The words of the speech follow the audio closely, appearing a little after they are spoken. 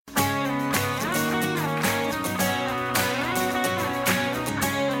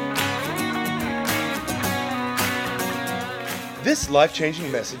This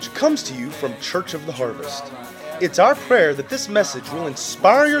life-changing message comes to you from Church of the Harvest. It's our prayer that this message will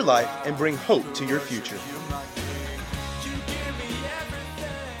inspire your life and bring hope to your future.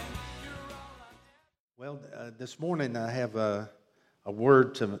 Well, this morning I have a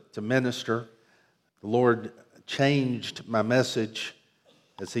word to minister. The Lord changed my message,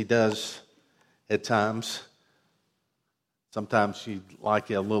 as He does at times. Sometimes you'd like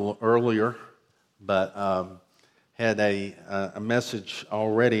it a little earlier, but had a message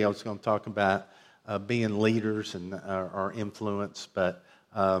already. I was going to talk about being leaders and our influence, but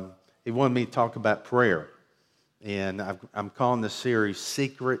He wanted me to talk about prayer. And I'm calling this series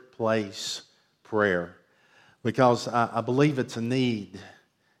Secret Place Prayer, because I believe it's a need,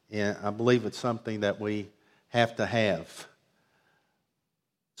 and I believe it's something that we have to have.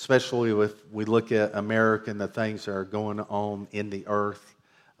 Especially if we look at America and the things that are going on in the earth.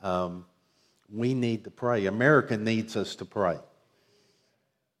 We need to pray. America needs us to pray.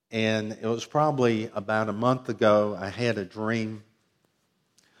 And it was probably about a month ago, I had a dream.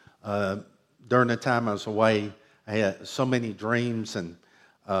 During the time I was away, I had so many dreams, and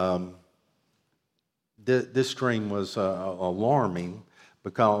this dream was alarming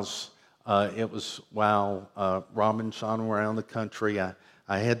because it was while Rob and Sean were around the country. I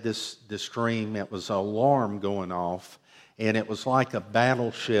had this dream. It was an alarm going off, and it was like a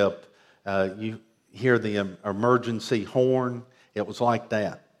battleship. You hear the emergency horn. It was like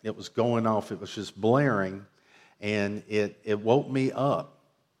that. It was going off. It was just blaring, and it woke me up.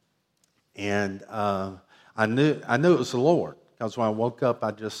 And I knew it was the Lord, because when I woke up, I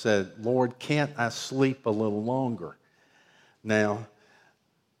just said, "Lord, can't I sleep a little longer?" Now,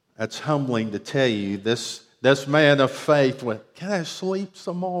 that's humbling to tell you. This man of faith went, "Can I sleep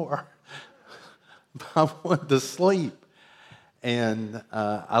some more?" I wanted to sleep. And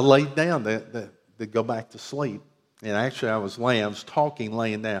I laid down to go back to sleep. And actually I was talking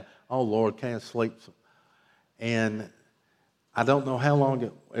laying down. "Oh, Lord, can I sleep?" And I don't know how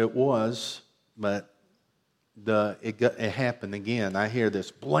long it was, but it happened again. I hear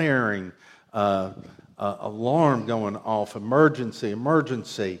this blaring alarm going off, emergency.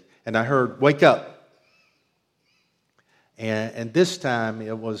 And I heard, "Wake up." And this time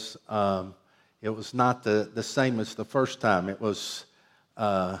it was not the same as the first time. It was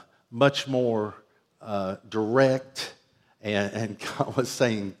much more direct, and God was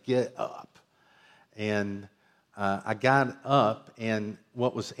saying, "Get up." And I got up, and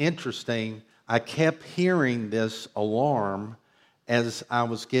what was interesting, I kept hearing this alarm as I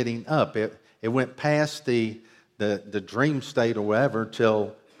was getting up. It went past the dream state or whatever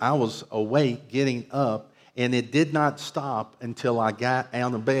till I was awake, getting up, and it did not stop until I got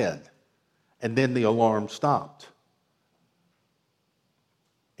out of bed. And then the alarm stopped.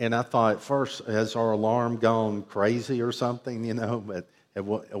 And I thought at first, has our alarm gone crazy or something, but it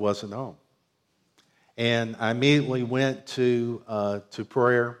wasn't on. And I immediately went to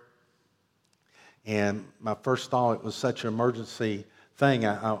prayer. And my first thought, it was such an emergency thing.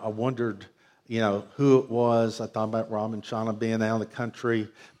 I wondered, who it was. I thought about Rob and Shauna being out of the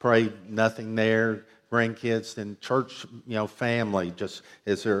country, prayed nothing there. Grandkids and church, family, just,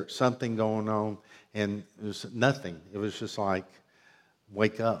 is there something going on? And it was nothing. It was just like,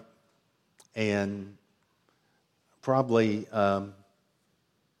 wake up. And probably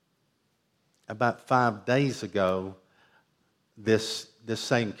about 5 days ago, this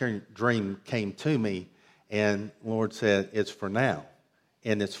same dream came to me, and the Lord said, "It's for now,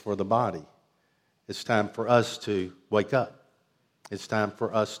 and it's for the body. It's time for us to wake up. It's time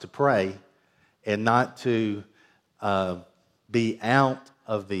for us to pray, and not to be out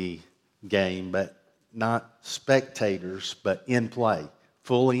of the game, but not spectators, but in play,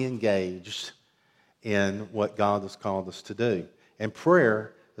 fully engaged in what God has called us to do." And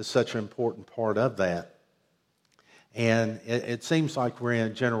prayer is such an important part of that. And it seems like we're in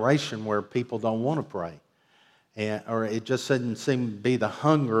a generation where people don't want to pray. Or it just doesn't seem to be the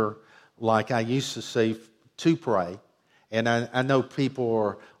hunger like I used to see to pray. And I know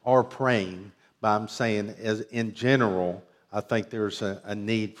people are praying, but I'm saying as in general, I think there's a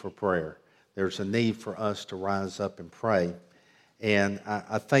need for prayer. There's a need for us to rise up and pray. And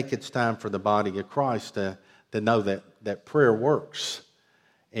I think it's time for the body of Christ to know that prayer works.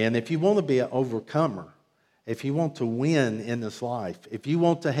 And if you want to be an overcomer, if you want to win in this life, if you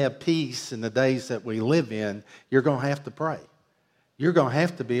want to have peace in the days that we live in, you're going to have to pray. You're going to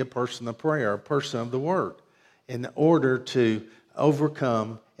have to be a person of prayer, a person of the Word, in order to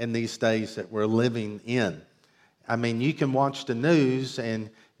overcome in these days that we're living in. I mean, you can watch the news and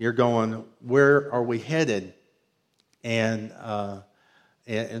you're going, where are we headed? And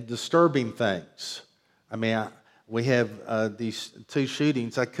disturbing things. I mean, We have these two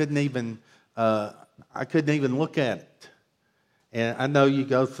shootings. I couldn't even look at it. And I know you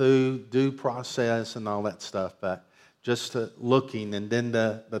go through due process and all that stuff, but just looking, and then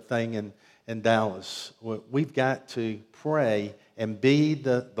the thing in Dallas, we've got to pray and be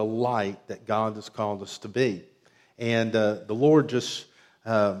the light that God has called us to be. And the Lord just,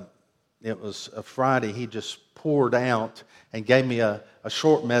 it was a Friday, He just poured out and gave me a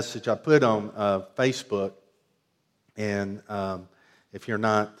short message I put on Facebook. And if you're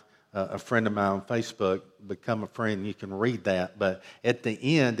not a friend of mine on Facebook, become a friend, you can read that. But at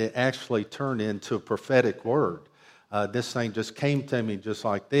the end, it actually turned into a prophetic word. This thing just came to me just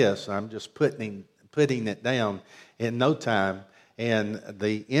like this. I'm just putting it down in no time. And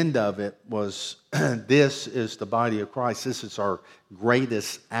the end of it was, this is the body of Christ. This is our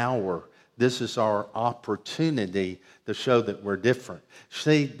greatest hour. This is our opportunity to show that we're different.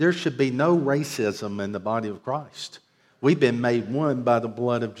 See, there should be no racism in the body of Christ. We've been made one by the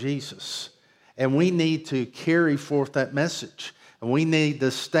blood of Jesus. And we need to carry forth that message. And we need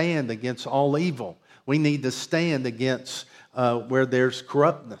to stand against all evil. We need to stand against where there's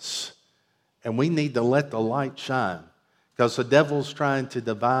corruptness. And we need to let the light shine. Because the devil's trying to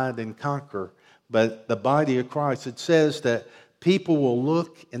divide and conquer. But the body of Christ, it says that people will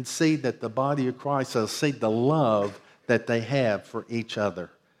look and see that the body of Christ, they'll see the love that they have for each other.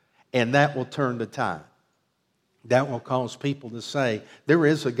 And that will turn the tide. That will cause people to say, there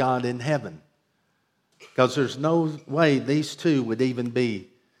is a God in heaven. Because there's no way these two would even be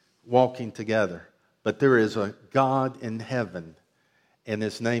walking together. But there is a God in heaven, and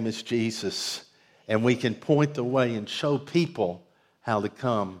His name is Jesus. And we can point the way and show people how to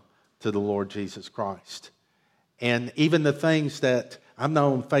come to the Lord Jesus Christ. And even the things that, I'm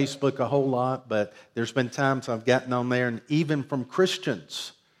not on Facebook a whole lot, but there's been times I've gotten on there, and even from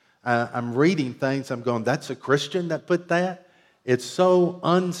Christians, I'm reading things, I'm going, that's a Christian that put that? It's so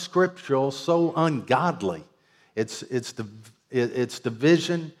unscriptural, so ungodly. It's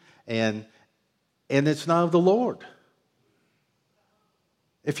division, and it's not of the Lord.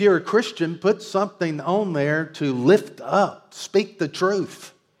 If you're a Christian, put something on there to lift up, speak the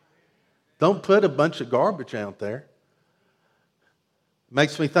truth. Don't put a bunch of garbage out there.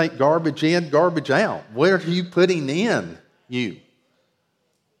 Makes me think garbage in, garbage out. Where are you putting in you?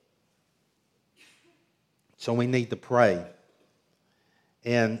 So we need to pray.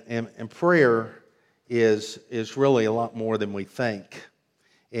 And prayer is really a lot more than we think.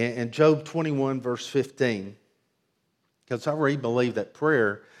 In Job 21, verse 15, because I really believe that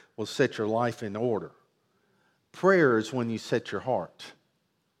prayer will set your life in order. Prayer is when you set your heart.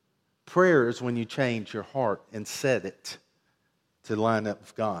 Prayer is when you change your heart and set it to line up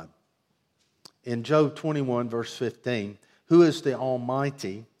with God. In Job 21, verse 15, who is the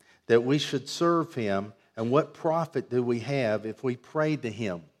Almighty that we should serve Him, and what profit do we have if we pray to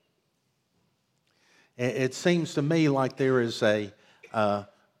Him? It seems to me like there is we'll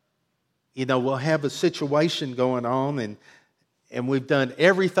have a situation going on, and we've done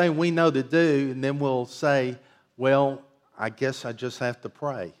everything we know to do, and then we'll say, well, I guess I just have to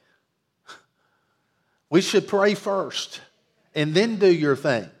pray. We should pray first, and then do your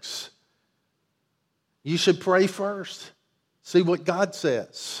things. You should pray first. See what God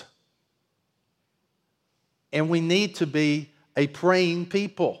says. And we need to be a praying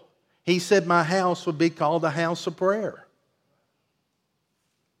people. He said my house would be called a house of prayer.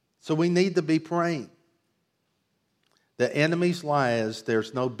 So we need to be praying. The enemy's lie is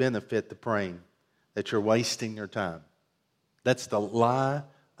there's no benefit to praying, that you're wasting your time. That's the lie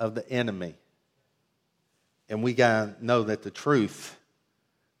of the enemy. And we got to know that the truth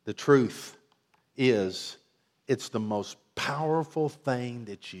is, it's the most powerful thing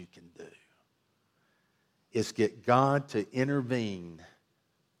that you can do. Is get God to intervene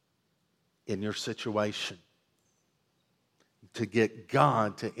in your situation. To get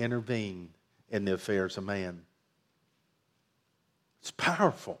God to intervene in the affairs of man. It's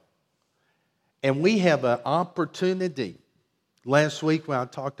powerful. And we have an opportunity. Last week when I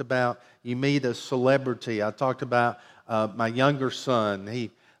talked about you meet a celebrity, I talked about my younger son.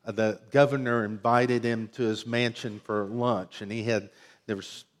 The governor invited him to his mansion for lunch, and there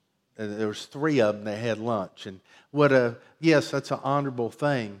was three of them that had lunch. And yes, that's an honorable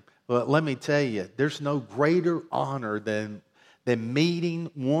thing. But let me tell you, there's no greater honor than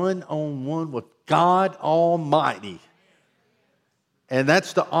meeting one-on-one with God Almighty. And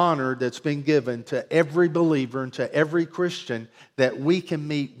that's the honor that's been given to every believer and to every Christian, that we can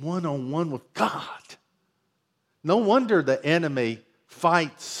meet one-on-one with God. No wonder the enemy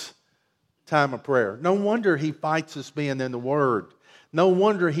fights time of prayer. No wonder he fights us being in the Word. No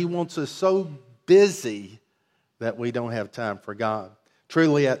wonder he wants us so busy that we don't have time for God.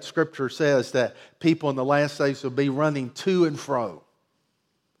 Truly, that Scripture says that people in the last days will be running to and fro.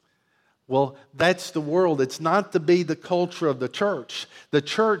 Well, that's the world. It's not to be the culture of the church. The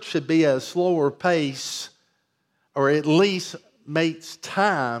church should be at a slower pace, or at least makes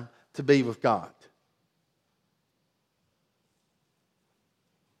time to be with God.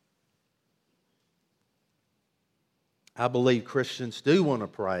 I believe Christians do want to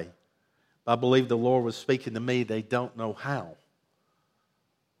pray. I believe the Lord was speaking to me. They don't know how.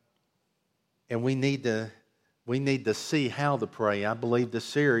 And we need to see how to pray. I believe this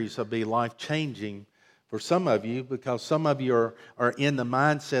series will be life-changing for some of you, because some of you are in the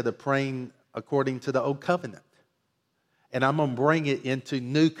mindset of praying according to the Old Covenant. And I'm going to bring it into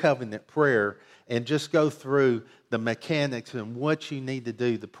New Covenant prayer and just go through the mechanics and what you need to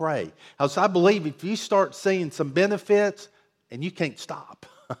do to pray. Because I believe if you start seeing some benefits, and you can't stop.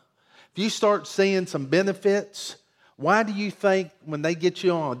 If you start seeing some benefits, why do you think when they get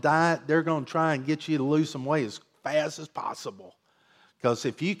you on a diet, they're going to try and get you to lose some weight as fast as possible? Because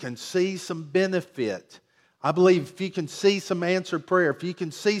if you can see some benefit, I believe if you can see some answered prayer, if you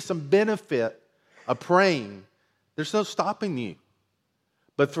can see some benefit of praying, there's no stopping you.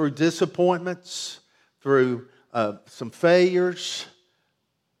 But through disappointments, through some failures,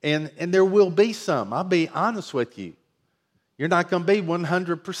 and there will be some. I'll be honest with you. You're not going to be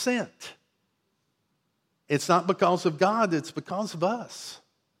 100%. It's not because of God, it's because of us.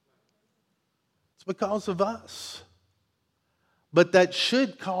 It's because of us. But that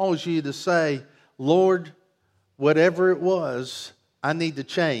should cause you to say, Lord, whatever it was, I need to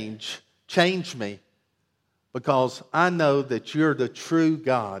change. Change me. Because I know that you're the true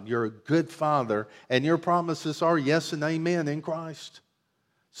God. You're a good Father. And your promises are yes and amen in Christ.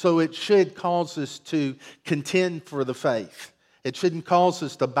 So it should cause us to contend for the faith. It shouldn't cause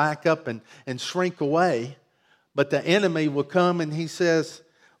us to back up and shrink away. But the enemy will come and he says,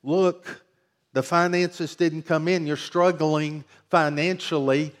 look, the finances didn't come in. You're struggling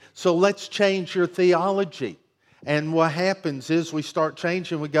financially. So let's change your theology. And what happens is we start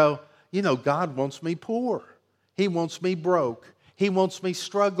changing. We go, you know, God wants me poor. He wants me broke. He wants me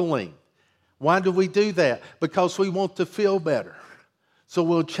struggling. Why do we do that? Because we want to feel better. So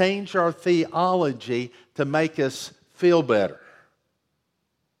we'll change our theology to make us feel better.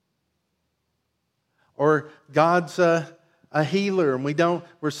 Or God's a healer and we don't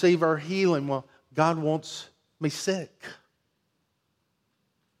receive our healing. Well, God wants me sick.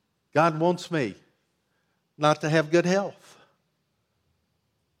 God wants me not to have good health.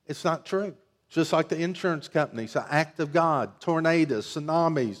 It's not true. Just like the insurance companies, the act of God, tornadoes,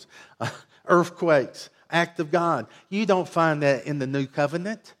 tsunamis, earthquakes, act of God. You don't find that in the New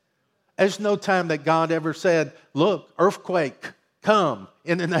Covenant. There's no time that God ever said, look, earthquake, come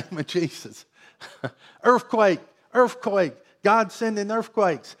in the name of Jesus. Earthquake, God sending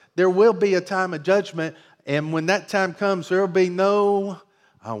earthquakes. There will be a time of judgment, and when that time comes, there will be no,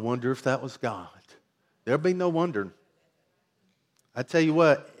 I wonder if that was God. There'll be no wondering. I tell you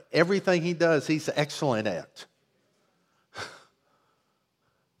what, everything he does, he's excellent at.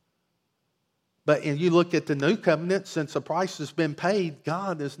 But you look at the New Covenant, since the price has been paid,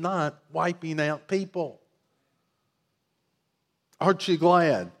 God is not wiping out people. Aren't you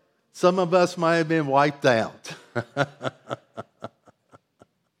glad? Some of us might have been wiped out.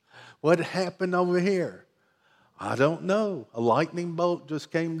 What happened over here? I don't know. A lightning bolt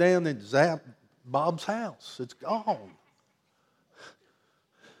just came down and zapped Bob's house. It's gone.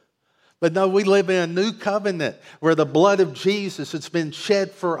 But no, we live in a new covenant where the blood of Jesus has been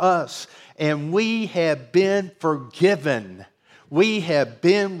shed for us, and we have been forgiven. We have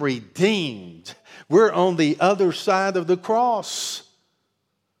been redeemed. We're on the other side of the cross.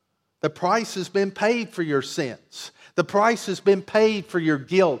 The price has been paid for your sins. The price has been paid for your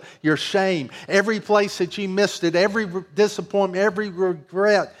guilt, your shame. Every place that you missed it, every disappointment, every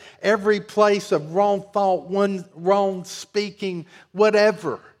regret, every place of wrong thought, wrong speaking,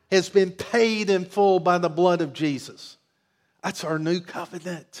 whatever, has been paid in full by the blood of Jesus. That's our new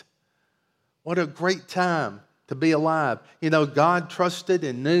covenant. What a great time to be alive. You know, God trusted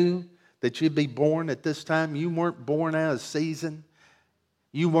and knew that you'd be born at this time. You weren't born out of season.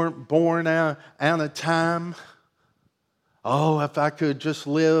 You weren't born out of time. Oh, if I could just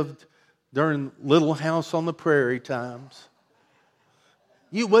lived during Little House on the Prairie times.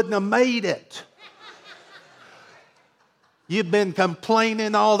 You wouldn't have made it. You've been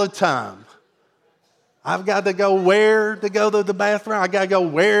complaining all the time. I've got to go where to go to the bathroom. I got to go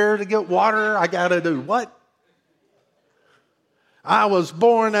where to get water. I got to do what? I was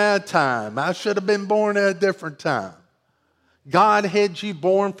born at a time. I should have been born at a different time. God had you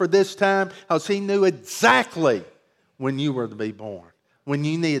born for this time because He knew exactly when you were to be born, when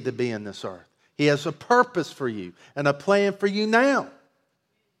you needed to be in this earth. He has a purpose for you and a plan for you now.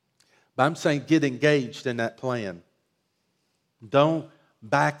 But I'm saying get engaged in that plan. Don't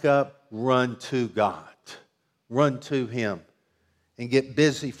back up, run to God. Run to Him and get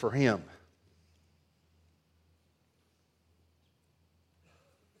busy for Him.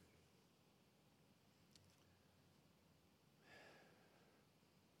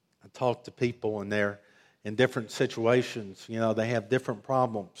 I talk to people and they're in different situations. You know, they have different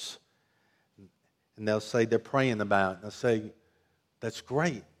problems. And they'll say they're praying about it. And I'll say, that's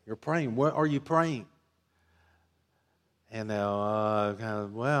great. You're praying. What are you praying? And they'll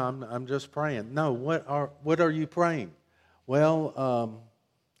well, I'm just praying. No, what are you praying? Well,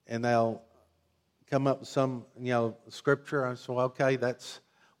 and they'll come up with some, scripture. I say, well, okay, that's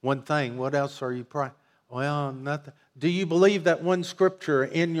one thing. What else are you praying? Well, nothing. Do you believe that one scripture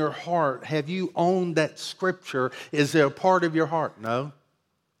in your heart? Have you owned that scripture? Is it a part of your heart? No.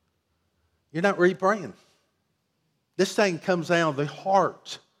 You're not really praying. This thing comes out of the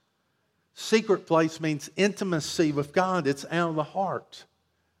heart. Secret place means intimacy with God. It's out of the heart.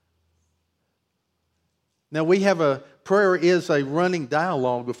 Now prayer is a running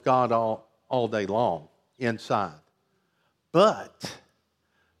dialogue with God all day long inside. But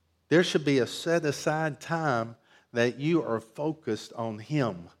there should be a set aside time that you are focused on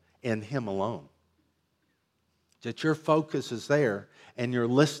Him and Him alone. That your focus is there and you're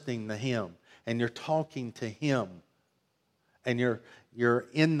listening to Him and you're talking to Him and you're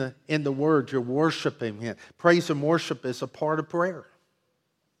in the Word, you're worshiping Him. Praise and worship is a part of prayer.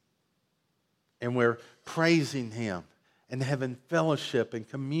 And we're praising Him and having fellowship and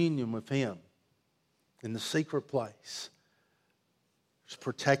communion with Him in the secret place. There's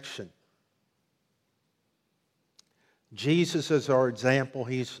protection. Jesus is our example.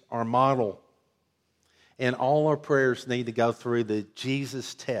 He's our model. And all our prayers need to go through the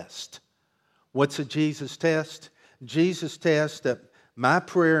Jesus test. What's a Jesus test? Jesus test that my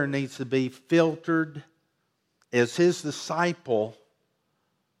prayer needs to be filtered as His disciple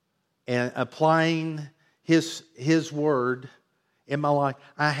and applying His Word in my life.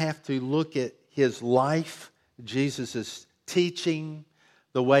 I have to look at His life, Jesus' teaching,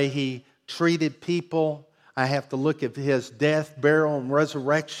 the way He treated people. I have to look at His death, burial, and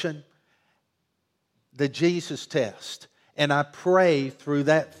resurrection. The Jesus test. And I pray through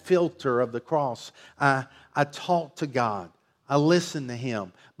that filter of the cross. I talk to God. I listen to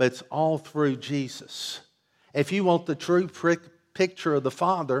Him. But it's all through Jesus. If you want the true picture of the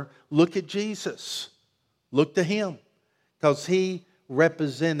Father, look at Jesus. Look to Him. Because He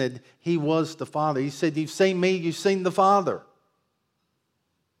represented, He was the Father. He said, you've seen me, you've seen the Father.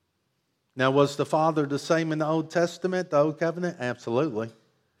 Now, was the Father the same in the Old Testament, the Old Covenant? Absolutely.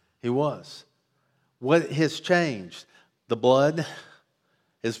 He was. What has changed? The blood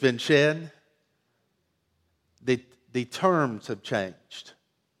has been shed. The terms have changed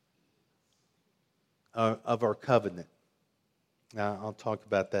of our covenant. Now, I'll talk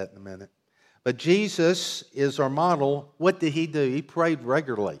about that in a minute. But Jesus is our model. What did He do? He prayed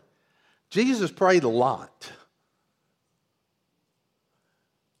regularly. Jesus prayed a lot.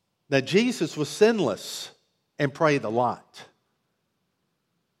 Now, Jesus was sinless and prayed a lot.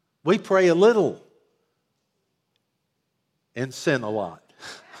 We pray a little and sin a lot.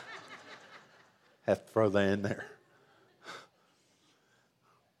 Have to throw that in there.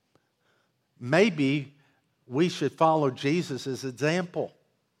 Maybe we should follow Jesus' example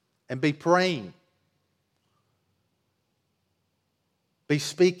and be praying. Be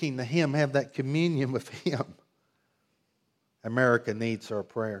speaking to Him, have that communion with Him. America needs our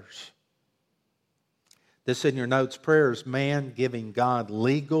prayers. This in your notes, prayer is man giving God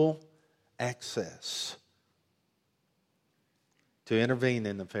legal access to intervene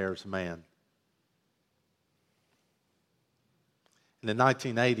in the affairs of man. In the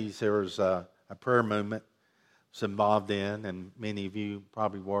 1980s, there was a prayer movement I was involved in, and many of you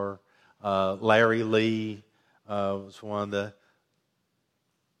probably were. Larry Lee was one of the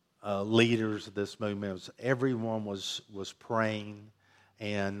leaders of this movement. Everyone was praying,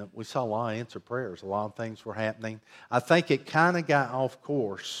 and we saw a lot of answered prayers. A lot of things were happening. I think it kind of got off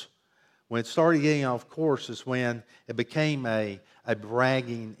course. When it started getting off course is when it became a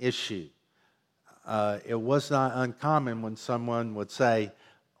bragging issue. It was not uncommon when someone would say,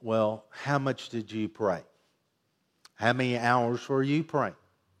 well, how much did you pray? How many hours were you praying?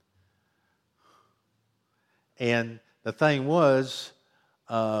 And the thing was,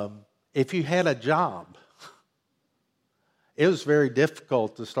 if you had a job, it was very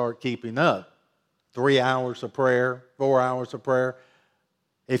difficult to start keeping up. 3 hours of prayer, 4 hours of prayer.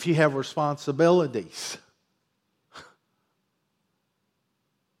 If you have responsibilities,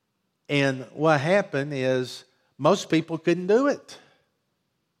 And what happened is most people couldn't do it.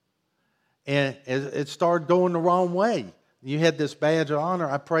 And it started going the wrong way. You had this badge of honor.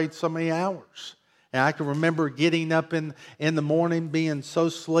 I prayed so many hours. And I can remember getting up in the morning, being so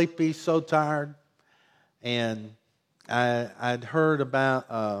sleepy, so tired. And I'd heard about,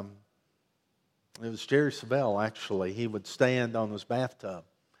 it was Jerry Savelle, actually. He would stand on his bathtub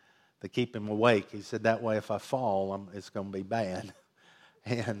to keep him awake. He said, that way if I fall, it's going to be bad.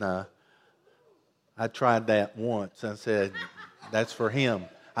 And I tried that once. I said, that's for him.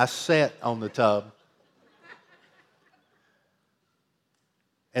 I sat on the tub.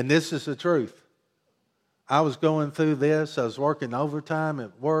 And this is the truth. I was going through this. I was working overtime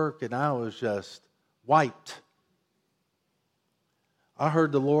at work, and I was just wiped. I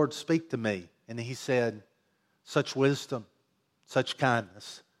heard the Lord speak to me, and He said, such wisdom, such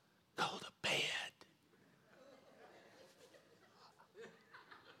kindness, go to bed.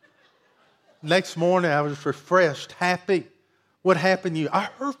 Next morning, I was refreshed, happy. What happened to you? I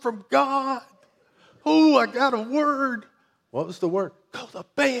heard from God. Oh, I got a word. What was the word? Go to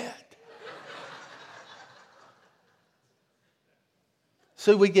bed.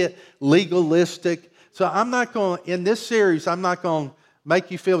 So we get legalistic. So in this series, I'm not going to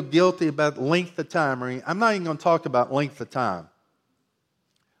make you feel guilty about length of time. I'm not even going to talk about length of time.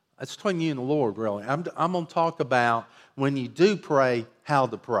 That's between you and the Lord, really. I'm going to talk about when you do pray, how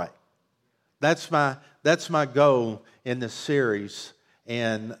to pray. That's my goal in this series,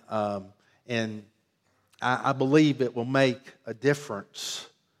 and I believe it will make a difference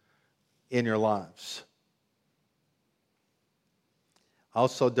in your lives.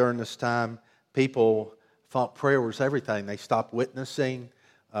 Also, during this time, people thought prayer was everything. They stopped witnessing.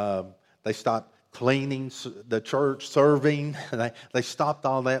 They stopped cleaning the church, serving. They stopped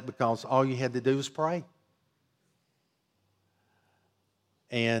all that because all you had to do was pray.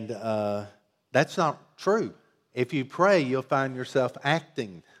 And that's not true. If you pray, you'll find yourself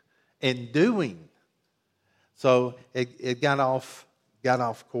acting and doing. So it got off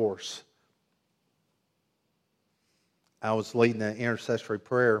course. I was leading an intercessory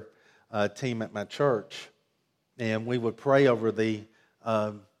prayer team at my church, and we would pray over the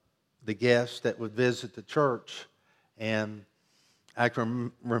guests that would visit the church. And I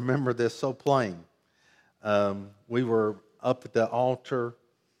can remember this so plain. We were up at the altar,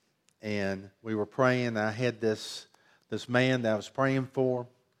 and we were praying. I had this man that I was praying for,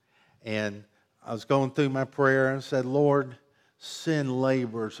 and I was going through my prayer and said, Lord, send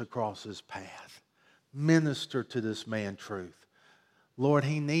laborers across his path. Minister to this man truth. Lord,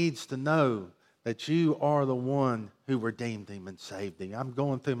 he needs to know that you are the one who redeemed him and saved him. I'm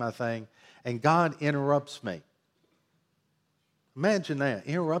going through my thing, and God interrupts me. Imagine that,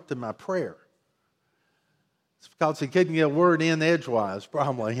 interrupted my prayer. It's because he couldn't get a word in edgewise,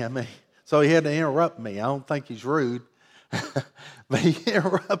 probably. So he had to interrupt me. I don't think he's rude, but he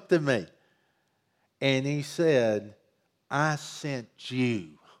interrupted me. And he said, I sent you.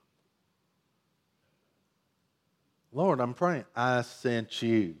 Lord, I'm praying. I sent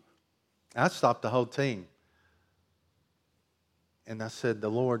you. I stopped the whole team. And I said, the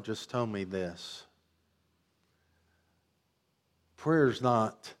Lord just told me this. Prayer is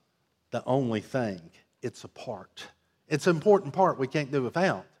not the only thing. It's a part. It's an important part we can't do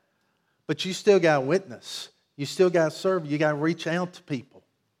without. But you still got to witness. You still got to serve. You got to reach out to people.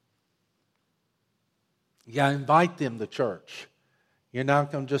 You got to invite them to church. You're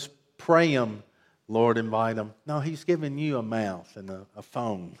not going to just pray them, Lord, invite them. No, He's giving you a mouth and a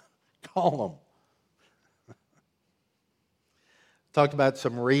phone. Call them. Talk about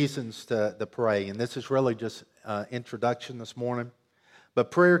some reasons to pray. And this is really just introduction this morning. But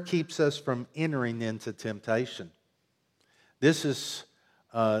prayer keeps us from entering into temptation. This is,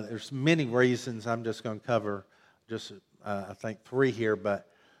 there's many reasons. I'm just going to cover just, I think, 3 here. But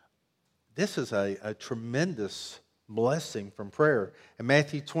this is a tremendous blessing from prayer. In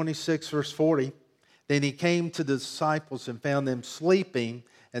Matthew 26, verse 40, then He came to the disciples and found them sleeping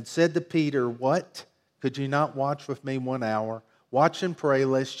and said to Peter, what? Could you not watch with me 1 hour? Watch and pray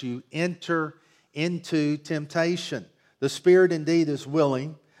lest you enter into temptation. The spirit indeed is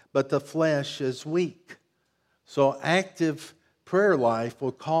willing, but the flesh is weak. So active prayer life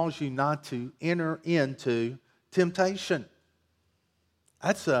will cause you not to enter into temptation.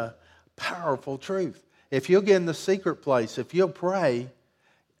 That's a powerful truth. If you'll get in the secret place, if you'll pray,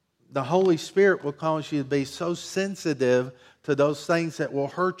 the Holy Spirit will cause you to be so sensitive to those things that will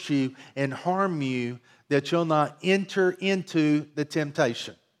hurt you and harm you that you'll not enter into the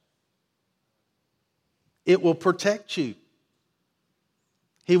temptation. It will protect you.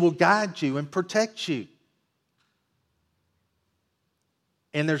 He will guide you and protect you.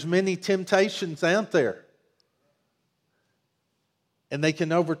 And there's many temptations out there. And they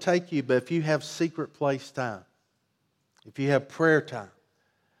can overtake you, but if you have secret place time, if you have prayer time,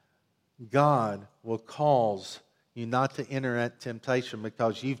 God will cause you not to enter that temptation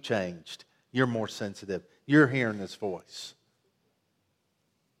because you've changed. You're more sensitive. You're hearing His voice.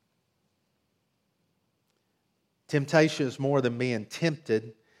 Temptation is more than being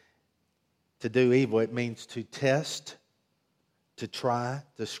tempted to do evil. It means to test, to try,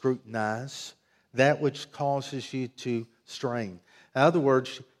 to scrutinize that which causes you to strain. In other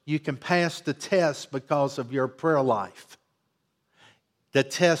words, you can pass the test because of your prayer life. The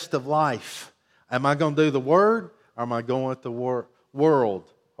test of life. Am I going to do the Word, or am I going with the world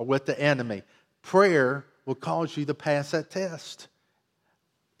or with the enemy? Prayer will cause you to pass that test.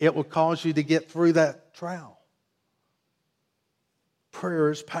 It will cause you to get through that trial.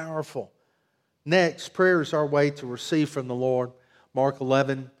 Prayer is powerful. Next, prayer is our way to receive from the Lord. Mark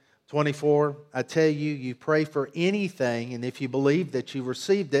 11:24, I tell you, you pray for anything, and if you believe that you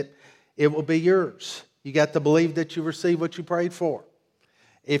received it, it will be yours. You got to believe that you received what you prayed for.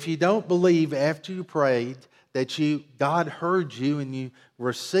 If you don't believe after you prayed that God heard you and you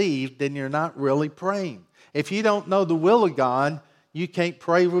received, then you're not really praying. If you don't know the will of God, you can't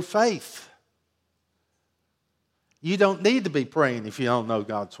pray with faith. You don't need to be praying if you don't know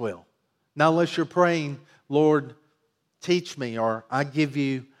God's will. Not unless you're praying, Lord, teach me, or I give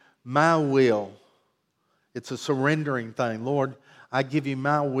you my will. It's a surrendering thing. Lord, I give you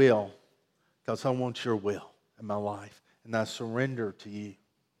my will because I want your will in my life, and I surrender to you.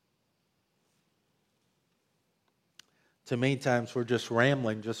 Too many times we're just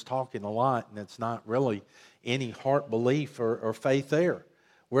rambling, just talking a lot, and it's not really any heart belief or faith there.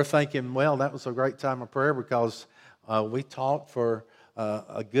 We're thinking, well, that was a great time of prayer because we talked for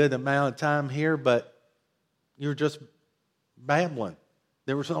a good amount of time here, but you're just babbling.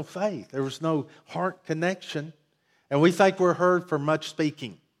 There was no faith. There was no heart connection. And we think we're heard for much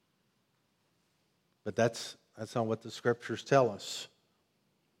speaking. But that's not what the Scriptures tell us.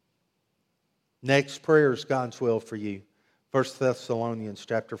 Next, prayer is God's will for you. 1 Thessalonians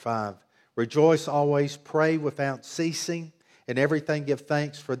chapter 5. Rejoice always, pray without ceasing, and everything give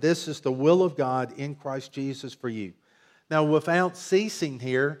thanks, for this is the will of God in Christ Jesus for you. Now, without ceasing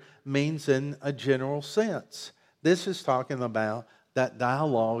here means in a general sense. This is talking about that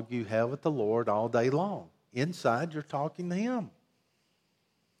dialogue you have with the Lord all day long. Inside, you're talking to Him.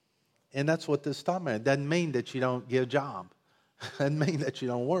 And that's what this is talking about. It doesn't mean that you don't get a job. It doesn't mean that you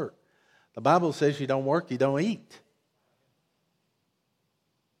don't work. The Bible says you don't work, you don't eat.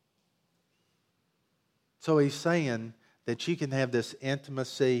 So He's saying that you can have this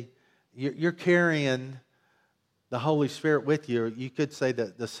intimacy. You're carrying the Holy Spirit with you. You could say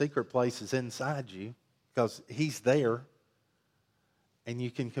that the secret place is inside you because He's there. And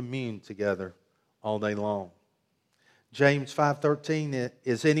you can commune together all day long. James 5:13,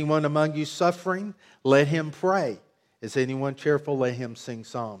 is anyone among you suffering? Let him pray. Is anyone cheerful? Let him sing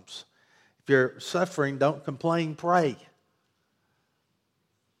psalms. If you're suffering, don't complain, pray.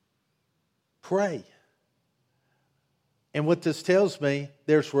 Pray. And what this tells me,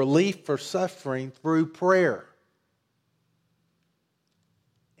 there's relief for suffering through prayer.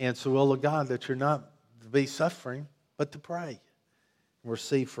 And it's the will of God that you're not to be suffering, but to pray.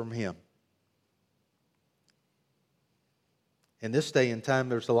 Receive from Him. In this day and time,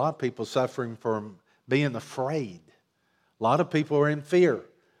 there's a lot of people suffering from being afraid. A lot of people are in fear.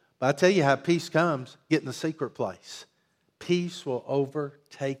 But I tell you how peace comes, get in the secret place. Peace will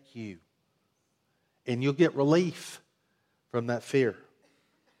overtake you. And you'll get relief from that fear.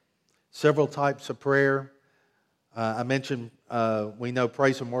 Several types of prayer. I mentioned we know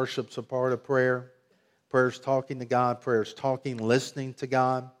praise and worship's a part of prayer. Prayer is talking to God. Prayer is talking, listening to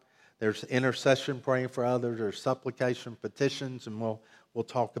God. There's intercession, praying for others. There's supplication, petitions, and we'll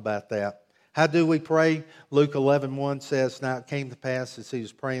talk about that. How do we pray? Luke 11:1 says, now it came to pass as He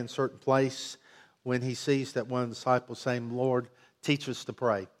was praying in a certain place when He sees that one of the disciples saying, Lord, teach us to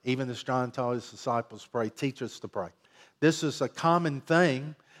pray. Even as John taught His disciples to pray, teach us to pray. This is a common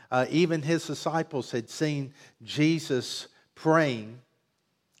thing. Even His disciples had seen Jesus praying,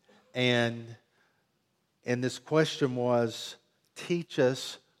 and this question was, teach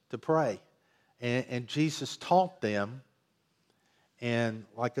us to pray. And Jesus taught them. And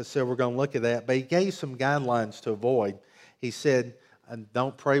like I said, we're going to look at that. But He gave some guidelines to avoid. He said,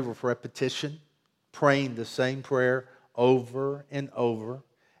 don't pray with repetition, praying the same prayer over and over.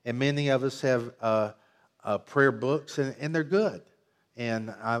 And many of us have prayer books, and they're good.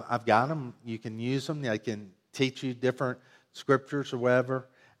 And I've got them. You can use them. They can teach you different scriptures or whatever.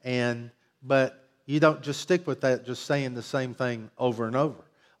 But You don't just stick with that, just saying the same thing over and over.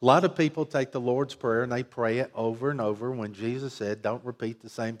 A lot of people take the Lord's Prayer and they pray it over and over when Jesus said, don't repeat the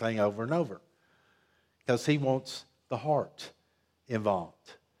same thing over and over. Because He wants the heart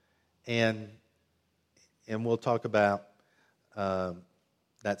involved. And we'll talk about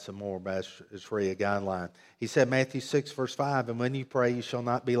that some more, but it's really a guideline. He said, Matthew 6, verse 5, and when you pray, you shall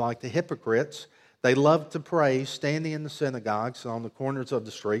not be like the hypocrites. They love to pray, standing in the synagogues and on the corners of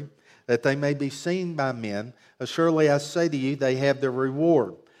the street, that they may be seen by men. Surely I say to you, they have their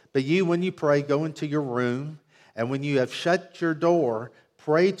reward. But you, when you pray, go into your room, and when you have shut your door,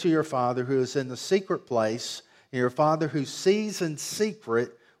 pray to your Father who is in the secret place, and your Father who sees in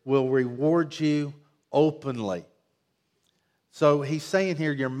secret will reward you openly. So he's saying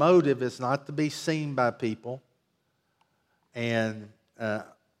here, your motive is not to be seen by people. And I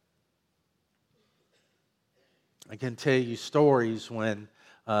can tell you stories when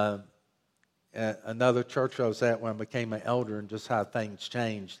another church I was at when I became an elder, and just how things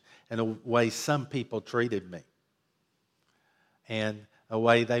changed and the way some people treated me. And a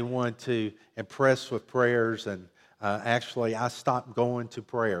way they wanted to impress with prayers. And actually, I stopped going to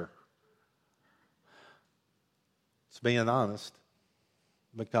prayer. It's being honest,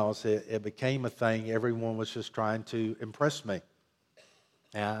 because it became a thing. Everyone was just trying to impress me.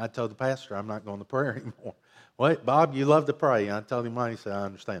 And I told the pastor, I'm not going to prayer anymore. Wait, Bob, you love to pray. I told him why. He said, I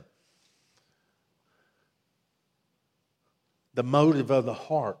understand. The motive of the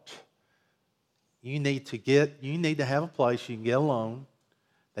heart. You need to have a place you can get alone,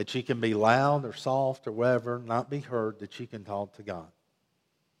 that you can be loud or soft or whatever, not be heard, that you can talk to God.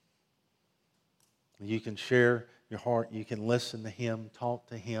 You can share your heart. You can listen to Him, talk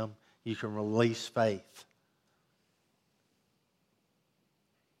to Him. You can release faith.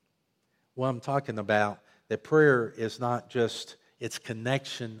 What I'm talking about, that prayer is not just, it's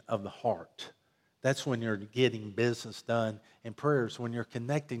connection of the heart. That's when you're getting business done. And prayer is when you're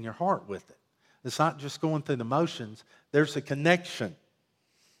connecting your heart with it. It's not just going through the motions. There's a connection.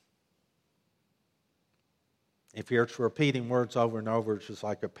 If you're repeating words over and over, it's just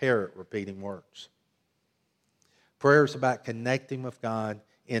like a parrot repeating words. Prayer is about connecting with God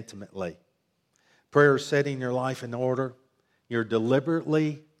intimately. Prayer is setting your life in order. You're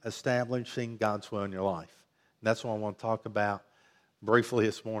deliberately establishing God's will in your life. And that's what I want to talk about briefly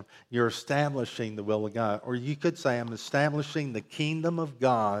this morning. You're establishing the will of God. Or you could say, I'm establishing the kingdom of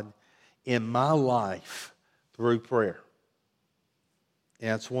God in my life through prayer.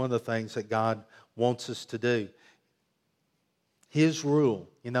 And it's one of the things that God wants us to do. His rule,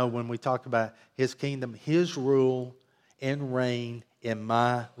 when we talk about His kingdom, His rule and reign in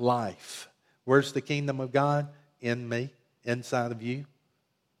my life. Where's the kingdom of God? In me, inside of you.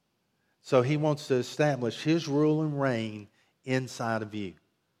 So He wants to establish His rule and reign inside of you.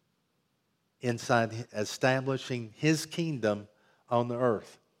 Establishing His kingdom on the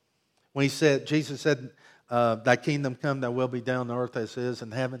earth. When Jesus said, thy kingdom come, thy will be done on earth as it is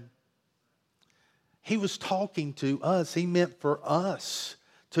in heaven. He was talking to us. He meant for us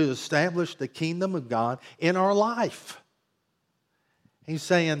to establish the kingdom of God in our life. He's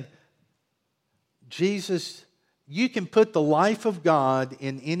saying, Jesus, you can put the life of God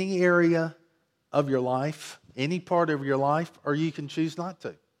in any area of your life, any part of your life, or you can choose not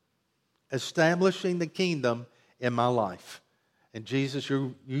to. Establishing the kingdom in my life. And Jesus,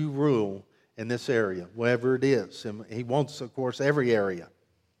 you rule in this area, wherever it is. And He wants, of course, every area.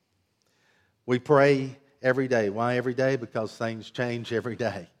 We pray every day. Why every day? Because things change every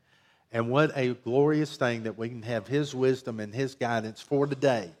day. And what a glorious thing that we can have His wisdom and His guidance for the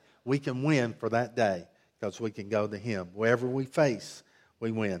day. We can win for that day because we can go to Him. Wherever we face,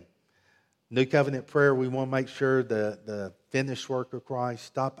 we win. New covenant prayer, we want to make sure the finished work of Christ,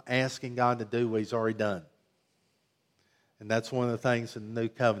 stop asking God to do what He's already done. And that's one of the things in the new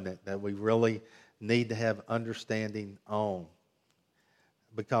covenant that we really need to have understanding on.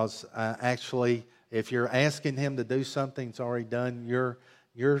 Because actually, if you're asking Him to do something that's already done,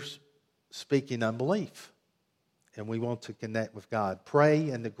 you're speaking unbelief. And we want to connect with God. Pray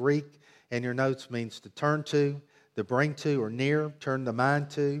in the Greek in your notes means to turn to bring to or near, turn the mind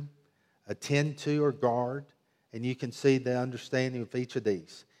to, attend to or guard. And you can see the understanding of each of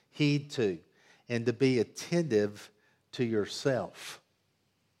these. Heed to, and to be attentive to yourself.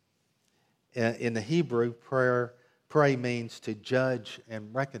 In the Hebrew, pray means to judge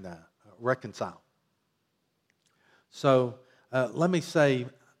and reconcile. So let me say,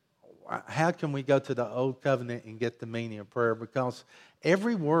 how can we go to the Old Covenant and get the meaning of prayer? Because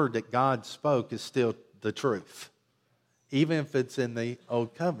every word that God spoke is still the truth. Even if it's in the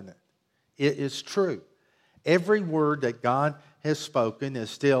Old Covenant. It is true. Every word that God has spoken is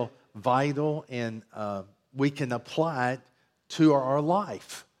still vital, and we can apply it to our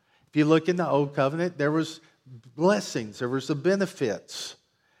life. If you look in the Old Covenant, there was blessings, there was the benefits.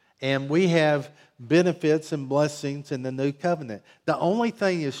 And we have benefits and blessings in the New Covenant. The only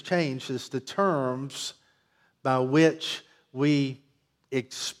thing that's changed is the terms by which we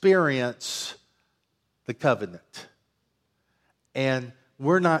experience the covenant. And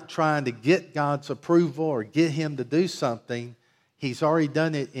we're not trying to get God's approval or get Him to do something. He's already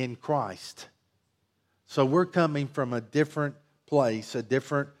done it in Christ. So we're coming from a different place, a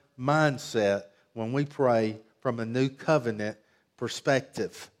different mindset when we pray from a new covenant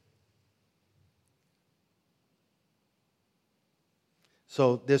perspective.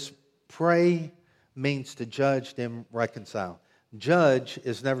 So this pray means to judge, then reconcile. Judge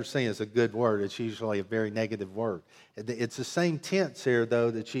is never seen as a good word. It's usually a very negative word. It's the same tense here, though,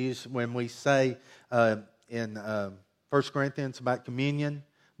 that's used when we say in 1 Corinthians about communion,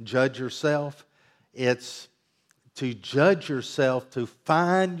 judge yourself. It's to judge yourself, to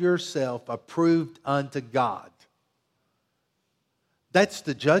find yourself approved unto God. That's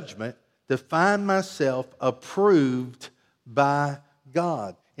the judgment, to find myself approved by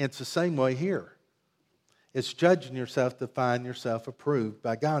God. And it's the same way here. It's judging yourself to find yourself approved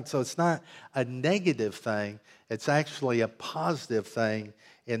by God. So it's not a negative thing. It's actually a positive thing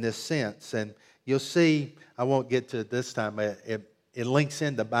in this sense. And you'll see, I won't get to it this time, it links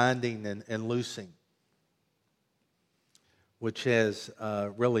into binding and loosing, which has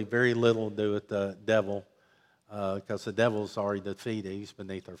really very little to do with the devil, because the devil's already defeated. He's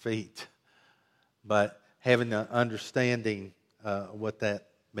beneath our feet. But having an understanding what that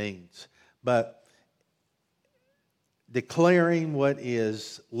means. But declaring what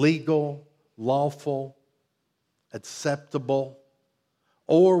is legal, lawful, acceptable,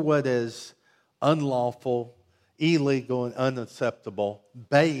 or what is unlawful, illegal, and unacceptable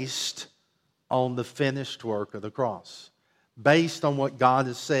based on the finished work of the cross, based on what God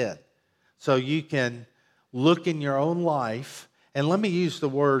has said. So you can look in your own life, and let me use the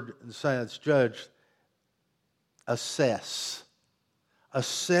word, as judge, assess.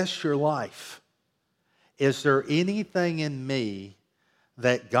 Assess your life. Is there anything in me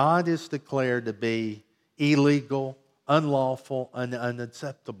that God has declared to be illegal, unlawful, and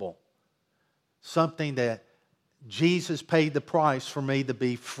unacceptable? Something that Jesus paid the price for me to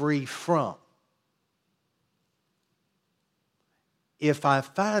be free from. If I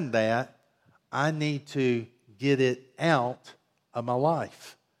find that, I need to get it out of my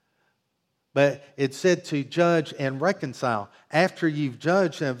life. But it said to judge and reconcile. After you've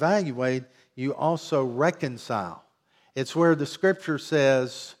judged and evaluated, you also reconcile. It's where the Scripture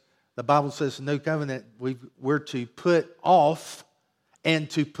says, the Bible says in the New Covenant, we're to put off and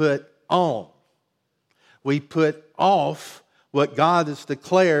to put on. We put off what God has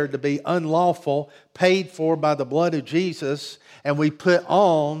declared to be unlawful, paid for by the blood of Jesus, and we put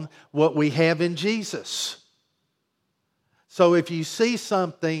on what we have in Jesus. So if you see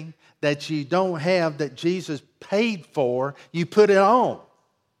something that you don't have that Jesus paid for, you put it on.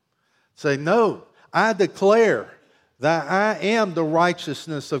 Say, no, I declare that I am the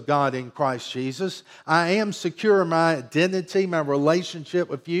righteousness of God in Christ Jesus. I am secure in my identity, my relationship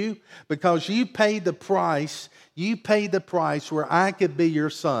with you, because you paid the price. You paid the price where I could be your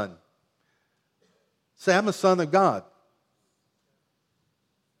son. Say, I'm a son of God.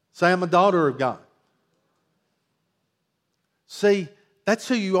 Say, I'm a daughter of God. See, that's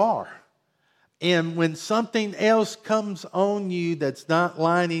who you are. And when something else comes on you that's not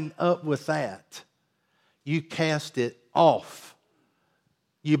lining up with that, you cast it off.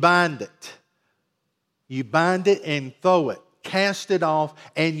 You bind it. You bind it and throw it. Cast it off,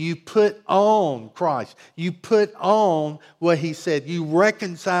 and you put on Christ. You put on what He said. You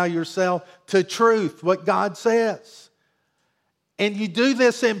reconcile yourself to truth, what God says. And you do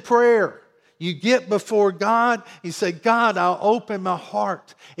this in prayer. You get before God, you say, God, I'll open my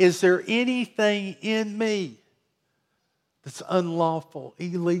heart. Is there anything in me that's unlawful,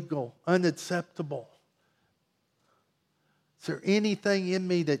 illegal, unacceptable? Is there anything in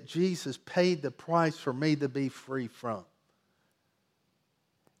me that Jesus paid the price for me to be free from?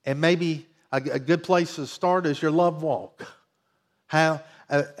 And maybe a good place to start is your love walk.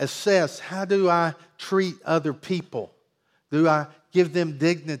 Assess, how do I treat other people? Do I give them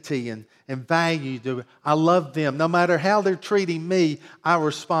dignity and value? Do I love them? No matter how they're treating me, I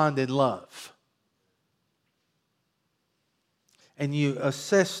respond in love. And you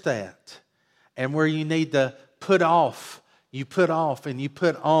assess that. And where you need to put off, you put off and you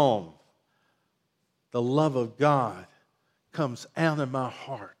put on. The love of God comes out of my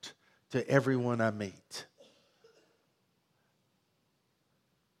heart to everyone I meet.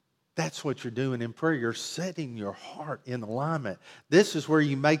 That's what you're doing in prayer. You're setting your heart in alignment. This is where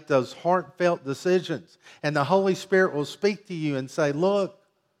you make those heartfelt decisions. And the Holy Spirit will speak to you and say, look,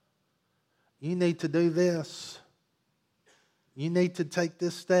 you need to do this. You need to take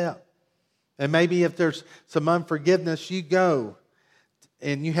this step. And maybe if there's some unforgiveness, you go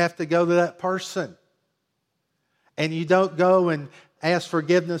and you have to go to that person. And you don't go and ask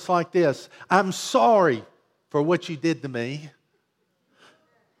forgiveness like this. I'm sorry for what you did to me.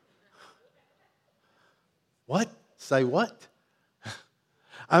 What? Say what?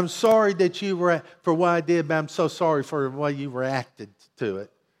 I'm sorry that you were for what I did, but I'm so sorry for the way you reacted to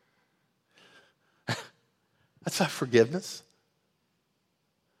it. That's not forgiveness.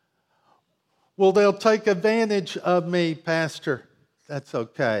 Well, they'll take advantage of me, Pastor. That's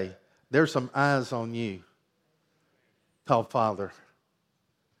okay. There's some eyes on you, called Father,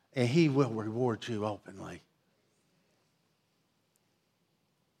 and He will reward you openly.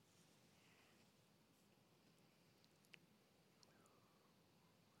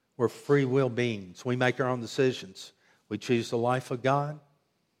 We're free will beings. We make our own decisions. We choose the life of God,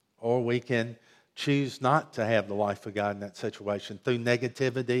 or we can choose not to have the life of God in that situation through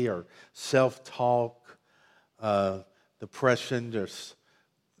negativity or self-talk, depression, there's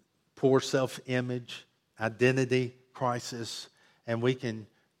poor self-image, identity crisis, and we can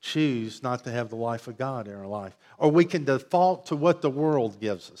choose not to have the life of God in our life. Or we can default to what the world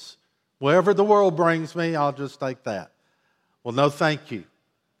gives us. Wherever the world brings me, I'll just take that. Well, no, thank you.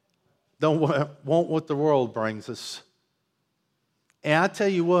 Don't want what the world brings us. And I tell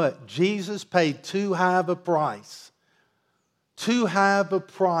you what, Jesus paid too high of a price. Too high of a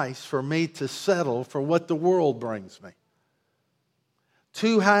price for me to settle for what the world brings me.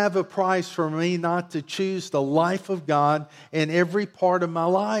 Too high of a price for me not to choose the life of God in every part of my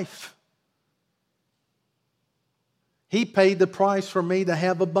life. He paid the price for me to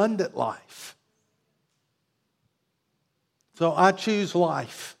have abundant life. So I choose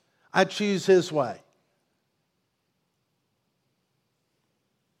life. I choose His way.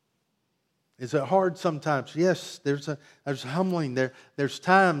 Is it hard sometimes? Yes, there's humbling. There's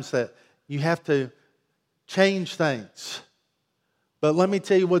times that you have to change things. But let me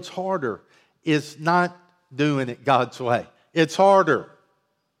tell you what's harder is not doing it God's way. It's harder.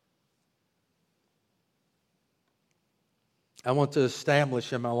 I want to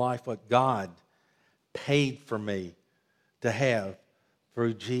establish in my life what God paid for me to have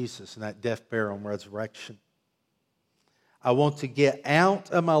through Jesus and that death, burial, and resurrection. I want to get out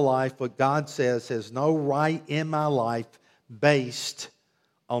of my life what God says has no right in my life based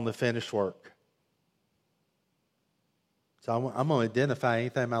on the finished work. So I'm going to identify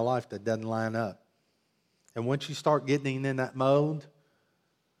anything in my life that doesn't line up. And once you start getting in that mode,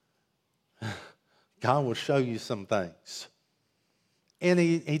 God will show you some things. And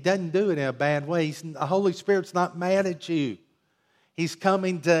He doesn't do it in a bad way. The Holy Spirit's not mad at you. He's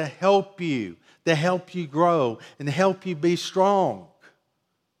coming to help you grow, and help you be strong.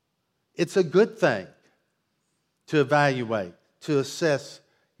 It's a good thing to evaluate, to assess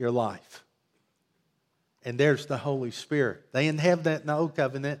your life. And there's the Holy Spirit. They didn't have that in the Old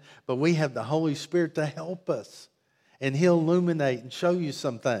Covenant, but we have the Holy Spirit to help us. And He'll illuminate and show you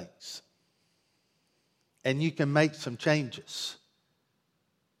some things. And you can make some changes.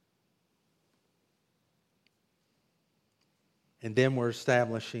 And then we're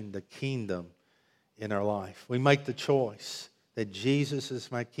establishing the kingdom in our life. We make the choice that Jesus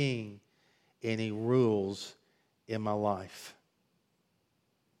is my King and He rules in my life.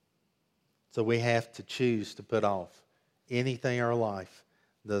 So we have to choose to put off anything in our life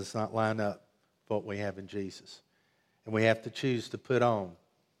that does not line up with what we have in Jesus. And we have to choose to put on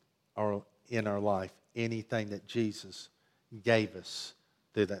in our life anything that Jesus gave us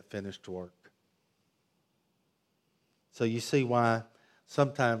through that finished work. So you see why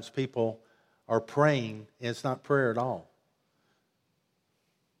sometimes people are praying and it's not prayer at all.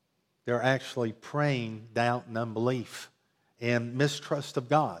 They're actually praying doubt and unbelief and mistrust of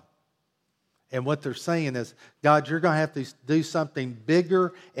God. And what they're saying is, God, you're going to have to do something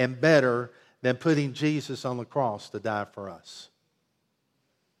bigger and better than putting Jesus on the cross to die for us.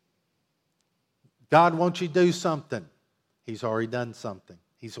 God, won't you do something? He's already done something.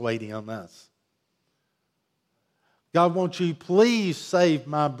 He's waiting on us. God, won't you please save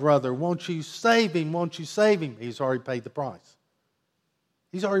my brother? Won't you save him? Won't you save him? He's already paid the price.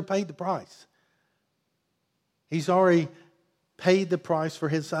 He's already paid the price. He's already paid the price for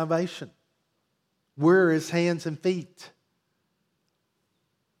his salvation. We're His hands and feet.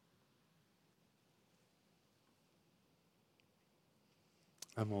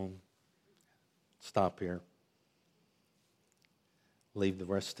 I'm going to stop here. leave the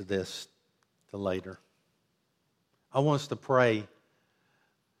rest of this to later. I want us to pray.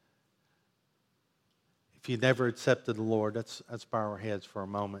 If you never accepted the Lord, let's bow our heads for a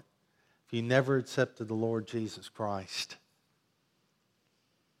moment. If you never accepted the Lord Jesus Christ,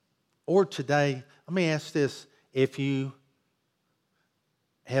 or today, let me ask this, if you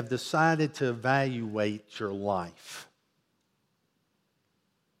have decided to evaluate your life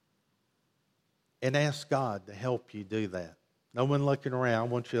and ask God to help you do that. No one looking around. I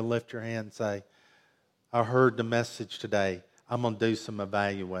want you to lift your hand and say, I heard the message today. I'm going to do some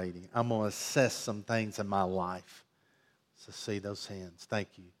evaluating. I'm going to assess some things in my life. So see those hands. Thank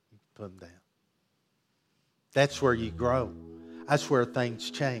you. You can put them down. That's where you grow. That's where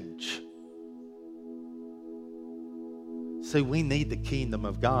things change. See, we need the kingdom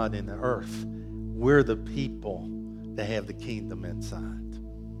of God in the earth. We're the people that have the kingdom inside.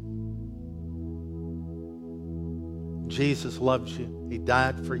 Jesus loves you. He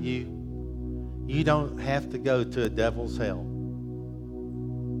died for you. You don't have to go to a devil's hell.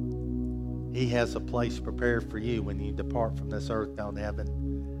 He has a place prepared for you when you depart from this earth down to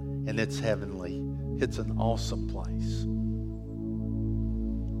heaven. And it's heavenly. It's an awesome place.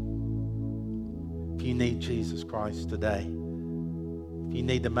 If you need Jesus Christ today, if you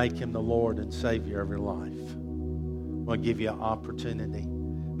need to make Him the Lord and Savior of your life, I want to give you an opportunity.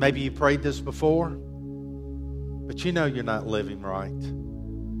 Maybe you prayed this before, but you know you're not living right.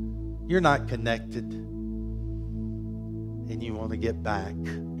 You're not connected, and you want to get back.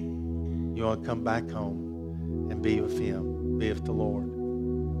 You want to come back home and be with Him, be with the Lord.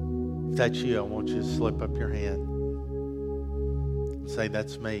 If that's you, I want you to slip up your hand. Say,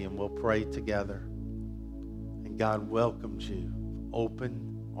 that's me, and we'll pray together. And God welcomes you,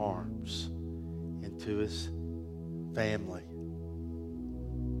 open arms, into His family.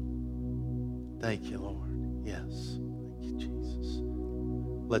 Thank you, Lord. Yes. Thank you, Jesus.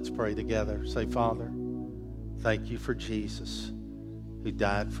 Let's pray together. Say, Father, thank you for Jesus who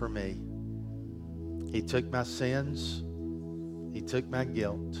died for me. He took my sins. He took my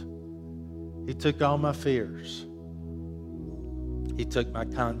guilt. He took all my fears. He took my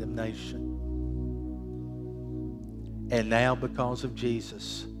condemnation. And now, because of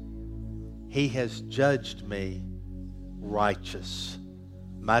Jesus, He has judged me righteous.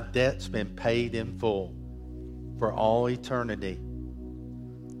 My debt's been paid in full for all eternity.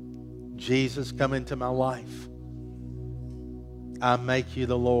 Jesus, come into my life. I make you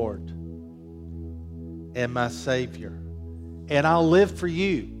the Lord and my Savior. And I'll live for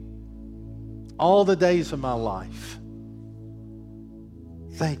you all the days of my life.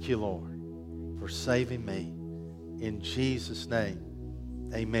 Thank you, Lord, for saving me. In Jesus' name,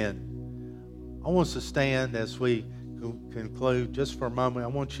 amen. I want us to stand as we conclude just for a moment. I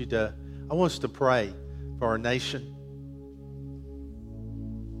want us to pray for our nation.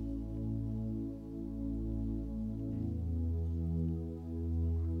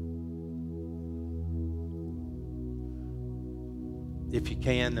 If you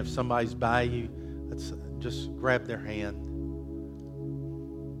can, if somebody's by you, let's just grab their hand.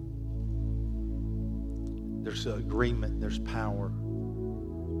 There's agreement, there's power.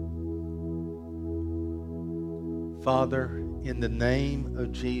 Father, in the name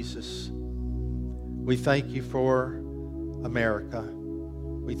of Jesus, we thank you for America.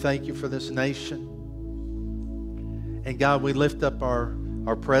 We thank you for this nation. And God, we lift up our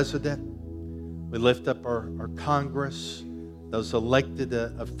president. We lift up our Congress, those elected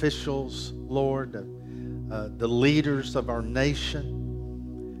officials, Lord, the leaders of our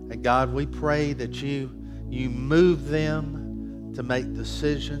nation. And God, we pray that you move them to make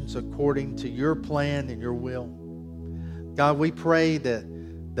decisions according to your plan and your will. God, we pray that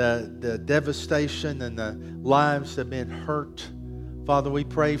the devastation and the lives that have been hurt, Father, we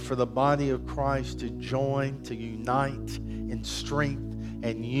pray for the body of Christ to join, to unite in strength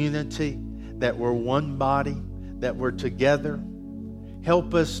and unity, that we're one body, that we're together.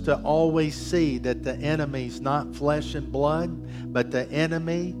 Help us to always see that the enemy's not flesh and blood, but the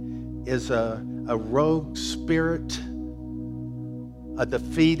enemy is a rogue spirit, a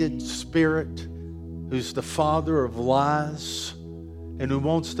defeated spirit who's the father of lies and who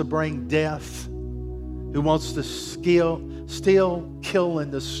wants to bring death, who wants to steal, kill,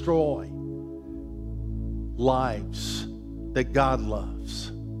 and destroy lives that God loves.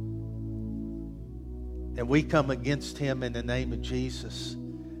 And we come against him in the name of Jesus,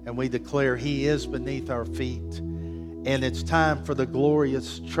 and we declare he is beneath our feet. And it's time for the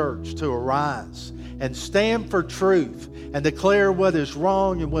glorious church to arise and stand for truth and declare what is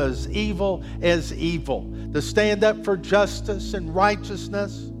wrong and what is evil as evil. To stand up for justice and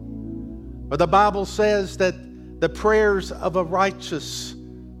righteousness. But the Bible says that The prayers of a righteous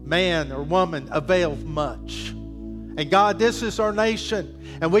man or woman avail much. And God, this is our nation,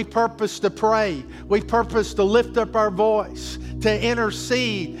 and we purpose to pray. We purpose to lift up our voice, to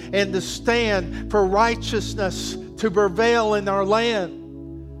intercede, and to stand for righteousness to prevail in our land.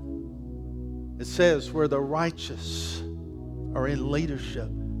 It says, where the righteous are in leadership,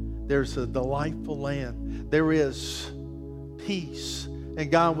 there's a delightful land. There is peace.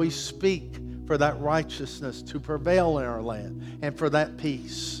 And God, we speak for that righteousness to prevail in our land and for that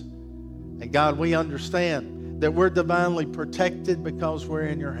peace. And God, we understand that we're divinely protected because we're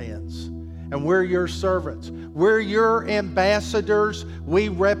in your hands. And we're your servants. We're your ambassadors. We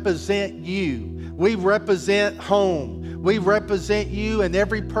represent you. We represent home. We represent you and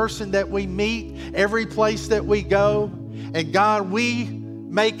every person that we meet, every place that we go. And God, we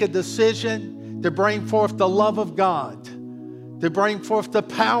make a decision to bring forth the love of God, to bring forth the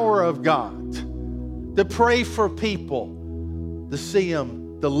power of God, to pray for people, to see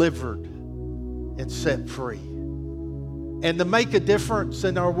them delivered and set free, and to make a difference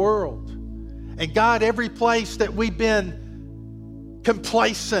in our world. And God, every place that we've been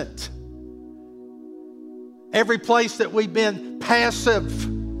complacent, every place that we've been passive,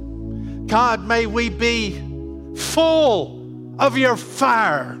 God, may we be full of your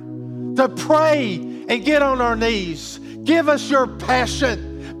fire to pray and get on our knees. Give us your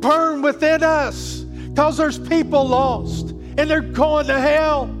passion. Burn within us, because there's people lost and they're going to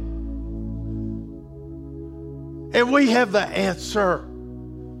hell. And we have the answer.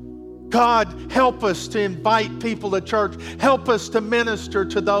 God, help us to invite people to church. Help us to minister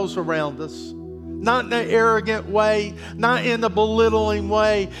to those around us. Not in an arrogant way, not in a belittling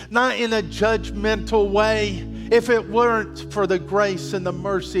way, not in a judgmental way. If it weren't for the grace and the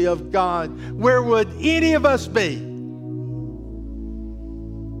mercy of God, where would any of us be?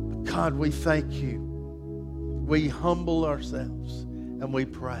 God, we thank you. We humble ourselves and we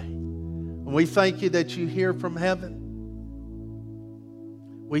pray. And we thank you that you hear from heaven.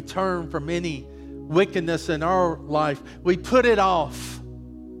 We turn from any wickedness in our life. We put it off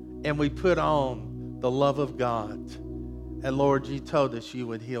and we put on the love of God. And Lord, you told us you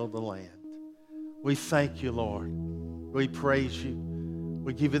would heal the land. We thank you, Lord. We praise you.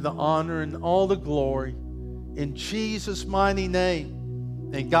 We give you the honor and all the glory in Jesus' mighty name.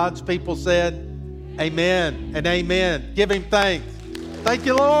 And God's people said, amen and amen. Give him thanks. Thank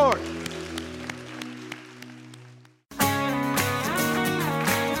you, Lord.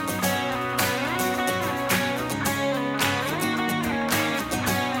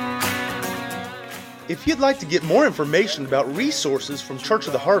 If you'd like to get more information about resources from Church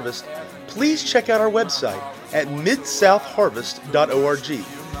of the Harvest, please check out our website at midsouthharvest.org.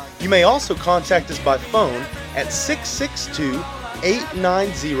 You may also contact us by phone at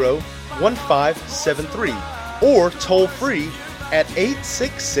 662-890-1573 or toll free at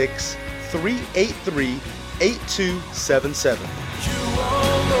 866-383-8277. You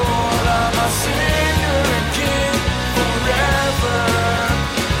are Lord, I'm a sinner and King forever.